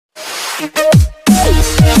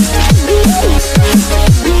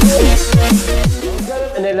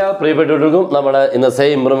എല്ലാ പ്രിയപ്പെട്ടവർക്കും നമ്മുടെ ഇന്നത്തെ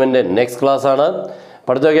ഇംപ്രൂവ്മെന്റ് നെക്സ്റ്റ് ക്ലാസ് ആണ്.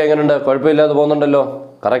 പഠിത്തമൊക്കെ എങ്ങനെയുണ്ട്? കുഴപ്പമില്ലാതെ പോകുന്നുണ്ടല്ലോ.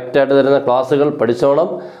 കറക്റ്റായിട്ട് തരുന്ന ക്ലാസ്സുകൾ പഠിച്ചോണം.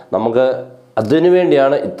 നമുക്ക്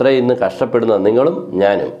അതിനുവേണ്ടിയാണ് ഇത്രയും ഇന്ന് കഷ്ടപ്പെടുന്നത്, നിങ്ങളും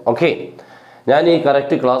ഞാനും. ഓക്കെ, ഞാൻ ഈ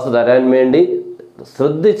കറക്റ്റ് ക്ലാസ് തരാൻ വേണ്ടി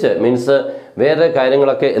ശ്രദ്ധിച്ച് മീൻസ് വേറെ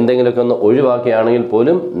കാര്യങ്ങളൊക്കെ എന്തെങ്കിലുമൊക്കെ ഒന്ന് ഒഴിവാക്കിയാണെങ്കിൽ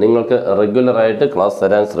പോലും നിങ്ങൾക്ക് റെഗുലറായിട്ട് ക്ലാസ്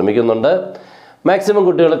തരാൻ ശ്രമിക്കുന്നുണ്ട്. മാക്സിമം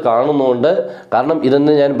കുട്ടികൾ കാണുന്നുമുണ്ട്. കാരണം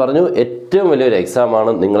ഇതെന്ന് ഞാൻ പറഞ്ഞു, ഏറ്റവും വലിയൊരു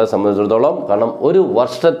എക്സാമാണ് നിങ്ങളെ സംബന്ധിച്ചിടത്തോളം. കാരണം ഒരു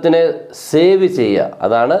വർഷത്തിനെ സേവ് ചെയ്യുക,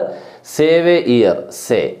 അതാണ് save A year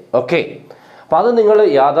say. Okay, അപ്പം അത് നിങ്ങൾ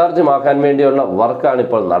യാഥാർത്ഥ്യമാക്കാൻ വേണ്ടിയുള്ള വർക്കാണ്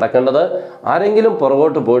ഇപ്പോൾ നടക്കേണ്ടത്. ആരെങ്കിലും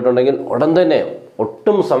പുറകോട്ട് പോയിട്ടുണ്ടെങ്കിൽ ഉടൻ തന്നെ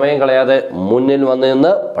ഒട്ടും സമയം കളയാതെ മുന്നിൽ വന്ന്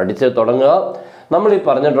നിന്ന് പഠിച്ച് തുടങ്ങുക. നമ്മൾ ഈ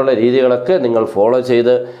പറഞ്ഞിട്ടുള്ള രീതികളൊക്കെ നിങ്ങൾ ഫോളോ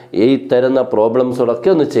ചെയ്ത് ഈ തരുന്ന പ്രോബ്ലംസുകളൊക്കെ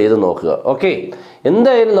ഒന്ന് ചെയ്ത് നോക്കുക. ഓക്കെ,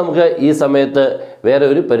 എന്തായാലും നമുക്ക് ഈ സമയത്ത് വേറെ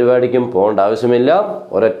ഒരു പരിപാടിക്കും പോകേണ്ട ആവശ്യമില്ല.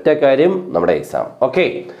 ഒരൊറ്റ കാര്യം, നമ്മുടെ എക്സാം. ഓക്കെ,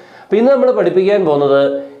 അപ്പം ഇന്ന് നമ്മൾ പഠിപ്പിക്കാൻ പോകുന്നത്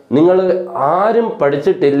നിങ്ങൾ ആരും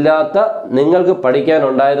പഠിച്ചിട്ടില്ലാത്ത, നിങ്ങൾക്ക്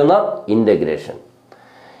പഠിക്കാനുണ്ടായിരുന്ന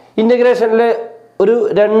ഇൻ്റഗ്രേഷനിലെ ഒരു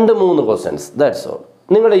 2-3 ക്വസ്റ്റ്യൻസ്, ദാറ്റ്സ് ഓൾ.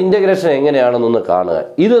 നിങ്ങളുടെ ഇൻ്റഗ്രേഷൻ എങ്ങനെയാണെന്നൊന്ന് കാണുക.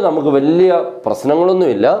 ഇത് നമുക്ക് വലിയ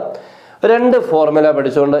പ്രശ്നങ്ങളൊന്നുമില്ല. 2 ഫോർമുല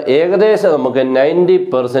പഠിച്ചുകൊണ്ട് ഏകദേശം നമുക്ക്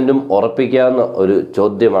 90% ഉറപ്പിക്കാവുന്ന ഒരു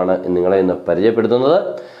ചോദ്യമാണ് നിങ്ങളെ ഇന്ന് പരിചയപ്പെടുത്തുന്നത്.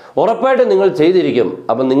 ഉറപ്പായിട്ട് നിങ്ങൾ ചെയ്തിരിക്കും.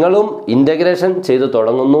 അപ്പം നിങ്ങളും ഇൻ്റഗ്രേഷൻ ചെയ്ത്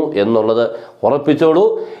തുടങ്ങുന്നു എന്നുള്ളത് ഉറപ്പിച്ചോളൂ.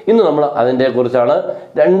 ഇന്ന് നമ്മൾ അതിൻ്റെ കുറിച്ചാണ്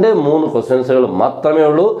 2-3 ക്വസ്റ്റ്യൻസുകൾ മാത്രമേ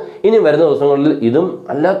ഉള്ളൂ. ഇനി വരുന്ന ദിവസങ്ങളിൽ ഇതും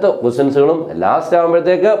അല്ലാത്ത ക്വസ്റ്റ്യൻസുകളും ലാസ്റ്റ്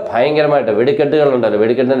ആകുമ്പോഴത്തേക്ക് ഭയങ്കരമായിട്ട് വെടിക്കെട്ടുകളുണ്ടല്ലോ.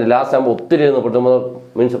 വെടിക്കെട്ടിൻ്റെ ലാസ്റ്റ് ആകുമ്പോൾ ഒത്തിരി ഇരുന്ന് പൊട്ടുമ്പോൾ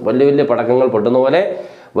മീൻസ് വലിയ വലിയ പടക്കങ്ങൾ പൊട്ടുന്ന പോലെ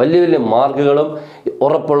വലിയ വലിയ മാർക്കുകളും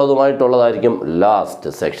ഉറപ്പുള്ളതുമായിട്ടുള്ളതായിരിക്കും ലാസ്റ്റ്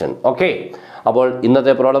സെക്ഷൻ. ഓക്കെ, അപ്പോൾ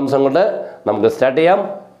ഇന്നത്തെ പ്രോബ്ലംസ് കൊണ്ട് നമുക്ക് സ്റ്റാർട്ട് ചെയ്യാം.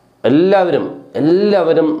 എല്ലാവരും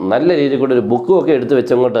നല്ല രീതിയിൽ കൂടെ ഒരു ബുക്കും ഒക്കെ എടുത്ത്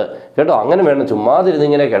വെച്ചങ്ങോട്ട് കേട്ടോ. അങ്ങനെ വേണം, ചുമ്മാതിരുന്ന്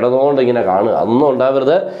ഇങ്ങനെ കിടന്നുകൊണ്ട് ഇങ്ങനെ കാണുക, അതൊന്നും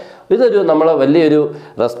ഉണ്ടാവരുത്. ഇതൊരു നമ്മളെ വലിയൊരു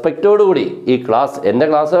റെസ്പെക്റ്റോടുകൂടി ഈ ക്ലാസ്, എൻ്റെ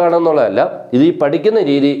ക്ലാസ് കാണുമെന്നുള്ളതല്ല, ഇത് ഈ പഠിക്കുന്ന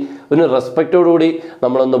രീതി ഒരു റെസ്പെക്റ്റോടുകൂടി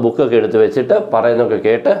നമ്മളൊന്ന് ബുക്കൊക്കെ എടുത്ത് വെച്ചിട്ട് പറയുന്നതൊക്കെ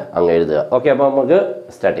കേട്ട് അങ്ങ് എഴുതുക. ഓക്കെ, അപ്പോൾ നമുക്ക്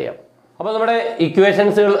സ്റ്റാർട്ട് ചെയ്യാം. അപ്പോൾ നമ്മുടെ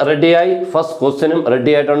ഇക്വേഷൻസുകൾ റെഡിയായി, ഫസ്റ്റ് ക്വസ്റ്റ്യനും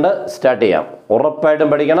റെഡി ആയിട്ടുണ്ട്. സ്റ്റാർട്ട് ചെയ്യാം. ഉറപ്പായിട്ടും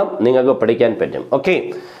പഠിക്കണം, നിങ്ങൾക്ക് പഠിക്കാൻ പറ്റും. ഓക്കെ,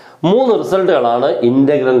 3 റിസൾട്ടുകളാണ്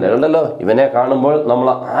ഇൻ്റഗ്രലിൻ്റെ. ഉണ്ടല്ലോ, ഇവനെ കാണുമ്പോൾ നമ്മൾ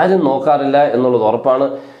ആരും നോക്കാറില്ല എന്നുള്ളത് ഉറപ്പാണ്.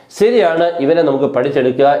 ശരിയാണ്, ഇവനെ നമുക്ക്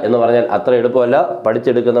പഠിച്ചെടുക്കുക എന്ന് പറഞ്ഞാൽ അത്ര എളുപ്പമല്ല.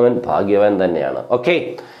 പഠിച്ചെടുക്കുന്നവൻ ഭാഗ്യവാൻ തന്നെയാണ്. Okay,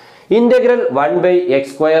 integral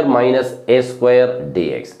 1/x² - a²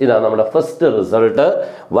 dx. ഇതാണ് നമ്മുടെ ഫസ്റ്റ് റിസൾട്ട്.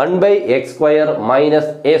 1/x²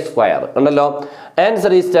 - a². ഉണ്ടല്ലോ,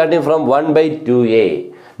 answer is starting from 1/2a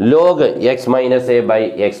log x minus a by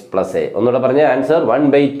x plus a. ഒന്നുകൂടെ പറഞ്ഞ answer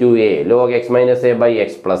 1/2a log x minus a by x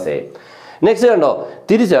plus a. Next കണ്ടോ,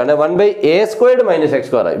 തിരിച്ചാണ് 1/a² -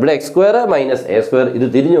 x². ഇവിടെ x² - a², ഇത്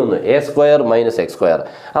തിരിഞ്ഞു വന്നു a² - x².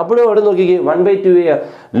 അപ്പോഴും അവിടെ നോക്കിക്കേ 1/2a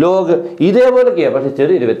ലോഗ് ഇതേപോലെയൊക്കെയാണ്, പക്ഷെ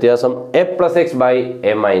ചെറിയൊരു വ്യത്യാസം a plus x by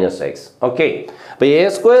a minus x. Okay, അപ്പോൾ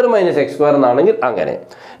a² - x² എന്നാണെങ്കിൽ അങ്ങനെ.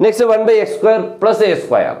 Next 1/x² plus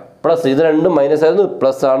a². Plus ഇത് രണ്ടും മൈനസ് ആയിരുന്നു,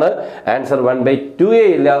 പ്ലസ് ആണ്. ആൻസർ 1/2a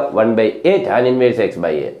ഇല്ല, 1/a tan inverse x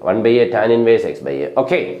by a. 1/a tan inverse x by a.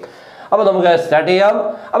 Okay, അപ്പോൾ നമുക്ക് സ്റ്റാർട്ട് ചെയ്യാം.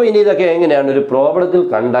 അപ്പോൾ ഇനി ഇതൊക്കെ എങ്ങനെയാണ് ഒരു പ്രോബ്ലത്തിൽ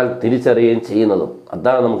കണ്ടാൽ തിരിച്ചറിയുകയും ചെയ്യുന്നതും,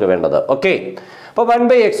 അതാണ് നമുക്ക് വേണ്ടത്. ഓക്കെ, അപ്പോൾ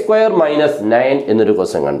 1/x² - 9 എന്നൊരു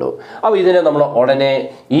ക്വസ്റ്റ്യൻ കണ്ടു. അപ്പോൾ ഇതിനെ നമ്മൾ ഉടനെ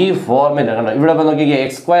ഈ ഫോർമുല കണ്ടു. ഇവിടെ ഇപ്പോൾ നോക്കിക്കുക,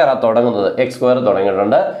 x² തുടങ്ങുന്നത്, x²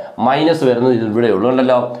 തുടങ്ങിയിട്ടുണ്ട്, മൈനസ് വരുന്നത് ഇവിടെ ഉള്ളൂ.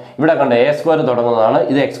 ഉണ്ടല്ലോ, ഇവിടെ കണ്ട a² തുടങ്ങുന്നതാണ്,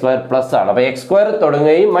 ഇത് x² പ്ലസ് ആണ്. അപ്പോൾ x²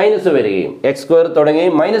 തുടങ്ങുകയും മൈനസ് വരികയും, x²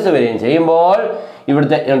 തുടങ്ങുകയും മൈനസ് വരികയും ചെയ്യുമ്പോൾ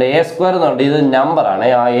ഇവിടുത്തെ a² എന്നുണ്ട്, ഇത് നമ്പറാണ്.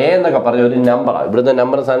 ആ a എന്നൊക്കെ പറഞ്ഞ ഒരു നമ്പറാണ്. ഇവിടുത്തെ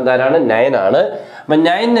നമ്പർ സ്ഥാനത്ത് ആരാണ്? 9 ആണ്. അപ്പം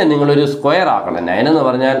 9നെ നിങ്ങളൊരു സ്ക്വയർ ആക്കണം. 9 എന്ന്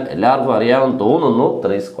പറഞ്ഞാൽ എല്ലാവർക്കും അറിയാമെന്ന് തോന്നുന്നു,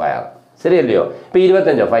 3². ശരിയല്ലയോ? ഇപ്പോൾ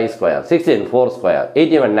 25 5², 16 4²,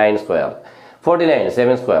 81 9², 49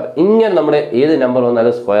 7². ഇങ്ങനെ നമ്മുടെ ഏത് നമ്പർ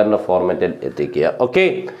വന്നാലും സ്ക്വയറിൻ്റെ ഫോർമാറ്റിൽ എത്തിക്കുക. ഓക്കെ,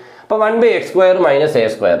 അപ്പോൾ 1/x² -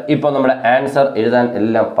 a². ഇപ്പോൾ നമ്മുടെ ആൻസർ എഴുതാൻ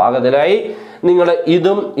എല്ലാം പാകത്തിലായി. നിങ്ങൾ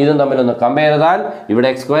ഇതും തമ്മിലൊന്ന് കമ്പയർ ചെയ്താൽ ഇവിടെ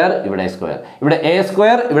x², ഇവിടെ a², ഇവിടെ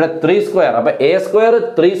a², ഇവിടെ 3². അപ്പോൾ a²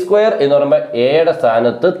 3² എന്ന് പറയുമ്പോൾ എയുടെ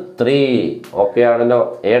സ്ഥാനത്ത് 3. ഓക്കെ ആണല്ലോ,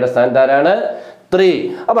 എയുടെ സ്ഥാനത്ത് ആരാണ്? 3.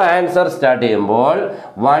 അപ്പോൾ ആൻസർ സ്റ്റാർട്ട് ചെയ്യുമ്പോൾ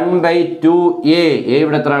 1/2a.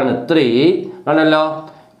 ഇവിടെ എത്രയാണ്? 3 ആണല്ലോ.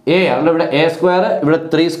 a അതുകൊണ്ട് ഇവിടെ a², ഇവിടെ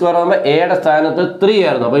 3² ആകുമ്പോൾ എയുടെ സ്ഥാനത്ത് 3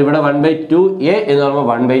 ആയിരുന്നു. അപ്പോൾ ഇവിടെ 1/2a എന്ന് പറയുമ്പോൾ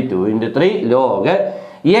 1/2 × 3 log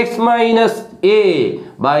x minus a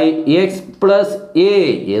by x plus a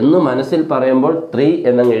എന്ന് മനസ്സിൽ പറയുമ്പോൾ 3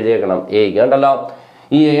 എന്നങ്ങ് എഴുതിയേക്കണം. a കണ്ടല്ലോ,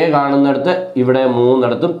 ഈ a കാണുന്നിടത്ത് ഇവിടെ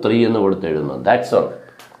 3 3 എന്ന് കൊടുത്ത് എഴുതുന്നു. ദാറ്റ്സ് ഓൾ,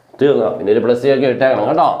 തീർന്നു. പിന്നെ ഒരു പ്ലസ് ഒക്കെ ഇട്ടേക്കണം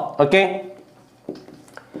കേട്ടോ. Okay,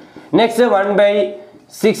 next 1/6²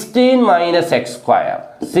 16 minus X square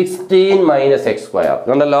 16 minus X square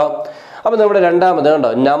കണ്ടല്ലോ. അപ്പോൾ നമ്മുടെ രണ്ടാമത് കണ്ടോ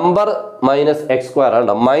നമ്പർ മൈനസ് എക്സ് സ്ക്വയർ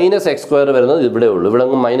കണ്ടോ മൈനസ് എക്സ് സ്ക്വയർ വരുന്നത് ഇവിടെ ഉള്ളൂ, ഇവിടെ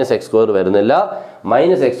ഒന്നും മൈനസ് എക്സ് സ്ക്വയർ വരുന്നില്ല.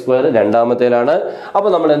 Minus X square രണ്ടാമത്തേലാണ്. അപ്പോൾ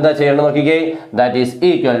നമ്മൾ എന്താ ചെയ്യേണ്ടത് നോക്കിക്കേ, ദാറ്റ് ഈസ്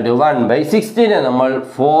ഈക്വൽ ടു 1/16 നമ്മൾ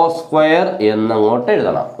 4 സ്ക്വയർ എന്നങ്ങോട്ട്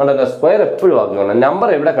എഴുതണം. കണ്ടല്ലോ സ്ക്വയർ എപ്പോഴും ആക്കണം, നമ്പർ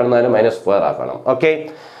എവിടെ കിടന്നാലും മൈനസ് സ്ക്വയർ ആക്കണം. ഓക്കെ,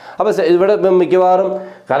 അപ്പോൾ ഇവിടെ മിക്കവാറും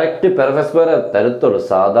കറക്റ്റ് പെർഫെക്റ്റ് സ്ക്വയർ തരത്തുള്ളൂ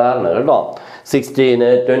സാധാരണ കേട്ടോ. 16,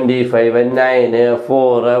 25, 9,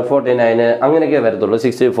 4, 49 അങ്ങനെയൊക്കെ വരത്തുള്ളൂ,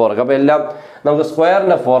 64 ഒക്കെ. അപ്പോൾ എല്ലാം നമുക്ക്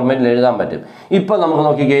സ്ക്വയറിൻ്റെ ഫോർമാറ്റിൽ എഴുതാൻ പറ്റും. ഇപ്പോൾ നമുക്ക്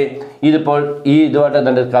നോക്കിക്കേ, ഇതിപ്പോൾ ഈ ഇതുമായിട്ട്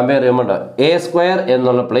തന്നെ കമ്പയർ ചെയ്യുമ്പോൾ എ സ്ക്വയർ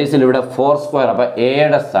എന്നുള്ള പ്ലേസിൽ ഇവിടെ 4 സ്ക്വയർ, അപ്പോൾ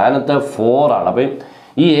എയുടെ സ്ഥാനത്ത് 4 ആണ്. അപ്പം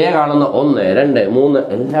ഈ എ കാണുന്ന 1, 2, 3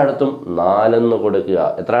 എല്ലായിടത്തും 4 കൊടുക്കുക.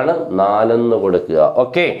 എത്രയാണ്? 4 കൊടുക്കുക.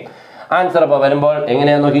 ഓക്കെ, ആൻസർ അപ്പോൾ വരുമ്പോൾ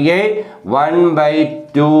എങ്ങനെയാണെന്ന് നോക്കിക്കേ,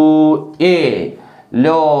 1/2a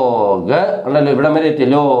ലോഗ് ഉണ്ടല്ലോ, ഇവിടെ വരെ എത്തി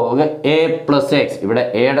ലോഗ് a പ്ലസ് എക്സ്. ഇവിടെ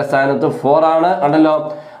എയുടെ സ്ഥാനത്ത് 4 ആണ് ഉണ്ടല്ലോ,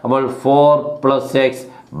 അപ്പോൾ 4 plus X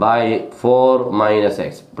by 4 minus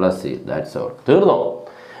X plus C. That's all. തീർന്നോ?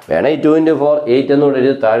 വേണേ 2 × 4 8 എന്നൂടെ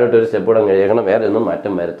എഴുതി താഴോട്ട് ഒരു സ്റ്റെപ്പ് കൂടെ കഴിയണം, വേറെ ഒന്നും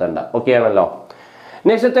മാറ്റം വരുത്തണ്ട. ഓക്കെ ആണല്ലോ.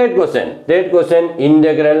 Next third question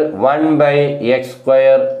integral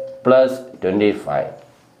 1/x² plus 25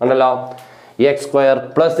 ഉണ്ടല്ലോ. എക്സ് സ്ക്വയർ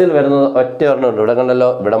പ്ലസിൽ വരുന്നത് ഒറ്റ ഒരെണ്ണമുണ്ട്, ഇവിടെ കണ്ടല്ലോ,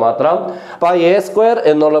 ഇവിടെ മാത്രം. അപ്പോൾ ആ എ സ്ക്വയർ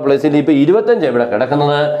എന്നുള്ള പ്ലേസിൽ ഇപ്പോൾ 25 ഇവിടെ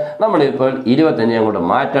കിടക്കുന്നത്, നമ്മളിപ്പോൾ 25 അങ്ങോട്ട്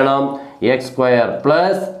മാറ്റണം. X square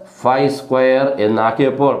plus 5 square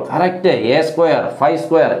എന്നാക്കിയപ്പോൾ correct A square 5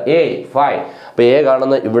 square A 5. അപ്പോൾ എ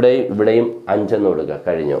കാണുന്ന ഇവിടെയും 5 എന്ന് കൊടുക്കുക,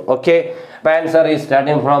 കഴിഞ്ഞു. ഓക്കെ, അപ്പോൾ answer is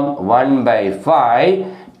starting from 1/5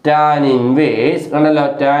 tan inverse കണ്ടല്ലോ,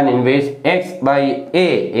 tan inverse X by A.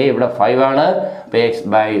 ഇവിടെ 5 ആണ്, അപ്പോൾ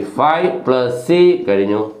x/5 പ്ലസ് സി,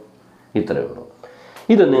 കഴിഞ്ഞു. ഇത്രയേ ഉള്ളൂ.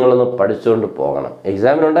 ഇത് നിങ്ങളൊന്ന് പഠിച്ചുകൊണ്ട് പോകണം.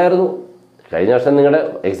 എക്സാമിനുണ്ടായിരുന്നു, കഴിഞ്ഞ വർഷം നിങ്ങളുടെ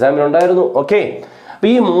എക്സാമിനുണ്ടായിരുന്നു. ഓക്കെ, അപ്പോൾ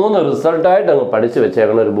ഈ 3 റിസൾട്ടായിട്ട് അങ്ങ് പഠിച്ച്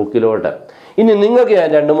വെച്ചേക്കണം ഒരു ബുക്കിലോട്ട്. ഇനി നിങ്ങൾക്ക് ഞാൻ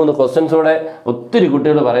 2-3 ക്വസ്റ്റ്യൻസ് കൂടെ ഒത്തിരി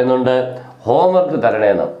കുട്ടികൾ പറയുന്നുണ്ട് ഹോംവർക്ക്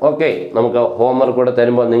തരണേന്ന്. ഓക്കെ, നമുക്ക് ഹോംവർക്ക് കൂടെ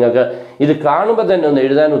തരുമ്പോൾ നിങ്ങൾക്ക് ഇത് കാണുമ്പോൾ തന്നെ ഒന്ന്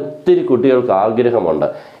എഴുതാൻ ഒത്തിരി കുട്ടികൾക്ക് ആഗ്രഹമുണ്ട്.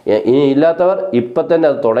 ഇനി ഇല്ലാത്തവർ ഇപ്പം തന്നെ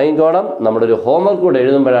അത് തുടങ്ങിക്കോണം. നമ്മുടെ ഒരു ഹോംവർക്ക് കൂടെ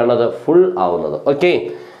എഴുതുമ്പോഴാണ് അത് ഫുൾ ആവുന്നത്. ഓക്കെ,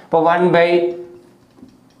 ഇപ്പോൾ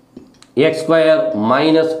 1/x²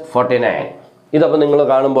 മൈനസ് 49 ഇതപ്പോൾ നിങ്ങൾ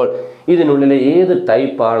കാണുമ്പോൾ ഇതിനുള്ളിൽ ഏത്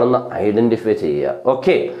ടൈപ്പാണെന്ന് ഐഡൻറ്റിഫൈ ചെയ്യുക.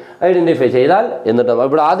 ഓക്കെ, ഐഡൻറ്റിഫൈ ചെയ്താൽ എന്നിട്ട്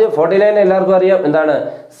ഇവിടെ ആദ്യം 49 എല്ലാവർക്കും അറിയാം, എന്താണ്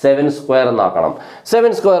 7 സ്ക്വയർ എന്നാക്കണം.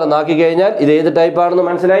 7 സ്ക്വയർ എന്നാക്കി കഴിഞ്ഞാൽ ഇത് ഏത് ടൈപ്പാണെന്ന്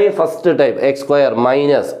മനസ്സിലായി. ഫസ്റ്റ് ടൈപ്പ് x²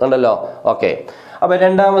 മൈനസ് ഉണ്ടല്ലോ. ഓക്കെ, അപ്പോൾ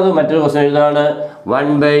രണ്ടാമത് മറ്റൊരു question എഴുതാണ്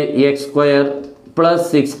 1/x² plus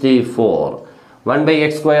 64.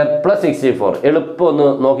 1/x² plus 64 എളുപ്പം ഒന്ന്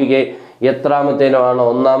നോക്കിക്കേ, എത്രാമത്തേലാണോ,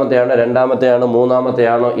 ഒന്നാമത്തെയാണോ, രണ്ടാമത്തെയാണോ,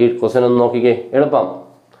 മൂന്നാമത്തെയാണോ ഈ ക്വസ്റ്റ്യൻ ഒന്ന് നോക്കിക്കേ. എളുപ്പം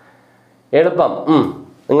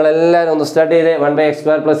നിങ്ങളെല്ലാവരും ഒന്ന് സ്റ്റാർട്ട് ചെയ്തേ.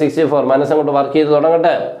 1/x² പ്ലസ് 64 മനസ്സങ്ങോട്ട് വർക്ക് ചെയ്ത്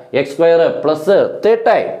തുടങ്ങട്ടെ. x² പ്ലസ്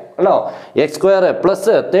 30 ആണോ, x²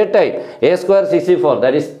 plus 30 a² 64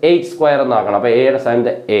 that is 8 square എന്നാക്കണം. അപ്പോൾ എയുടെ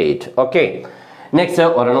സ്ഥാനത്ത് 8. ഓക്കെ, നെക്സ്റ്റ്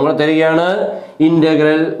ഒരെണ്ണം കൂടെ തരികയാണ്.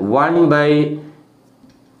 ഇൻ്റഗ്രൽ 1/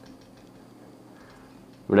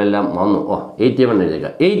 ഇവിടെ എല്ലാം വന്നു. 81 എഴുതുക.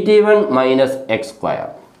 81 മൈനസ് x².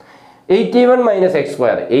 81 minus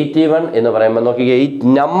x². 81 എന്ന് പറയുമ്പോൾ നോക്കിക്കേ,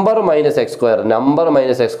 number minus x². Number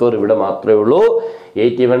minus x² ഇവിടെ മാത്രമേ ഉള്ളൂ.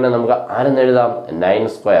 81 നമുക്ക് ആരെന്ന് എഴുതാം, 9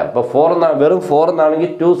 സ്ക്വയർ. അപ്പോൾ 4 വെറും 4 എന്നാണെങ്കിൽ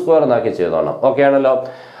 2 സ്ക്വയർ എന്നാക്കി ചെയ്തോണം. ഓക്കെ ആണല്ലോ.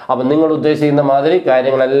 അപ്പം നിങ്ങൾ ഉദ്ദേശിക്കുന്ന മാതിരി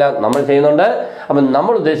കാര്യങ്ങളെല്ലാം നമ്മൾ ചെയ്യുന്നുണ്ട്. അപ്പം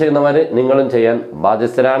നമ്മൾ ഉദ്ദേശിക്കുന്ന മാതിരി നിങ്ങളും ചെയ്യാൻ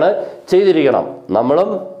ബാധ്യസ്ഥരാണ്, ചെയ്തിരിക്കണം. നമ്മളും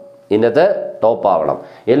ഇന്നത്തെ ടോപ്പ് ആവണം,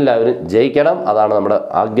 എല്ലാവരും ജയിക്കണം, അതാണ് നമ്മുടെ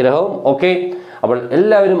ആഗ്രഹവും. ഓക്കെ, അപ്പോൾ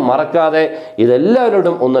എല്ലാവരും മറക്കാതെ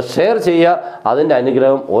ഇതെല്ലാവരോടും ഒന്ന് ഷെയർ ചെയ്യുക. അതിൻ്റെ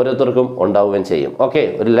അനുഗ്രഹം ഓരോരുത്തർക്കും ഉണ്ടാവുകയും ചെയ്യും. ഓക്കെ,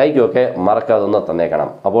 ഒരു ലൈക്കും ഒക്കെ മറക്കാതെ ഒന്ന് തന്നേക്കണം.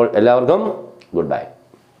 അപ്പോൾ എല്ലാവർക്കും ഗുഡ് ബൈ.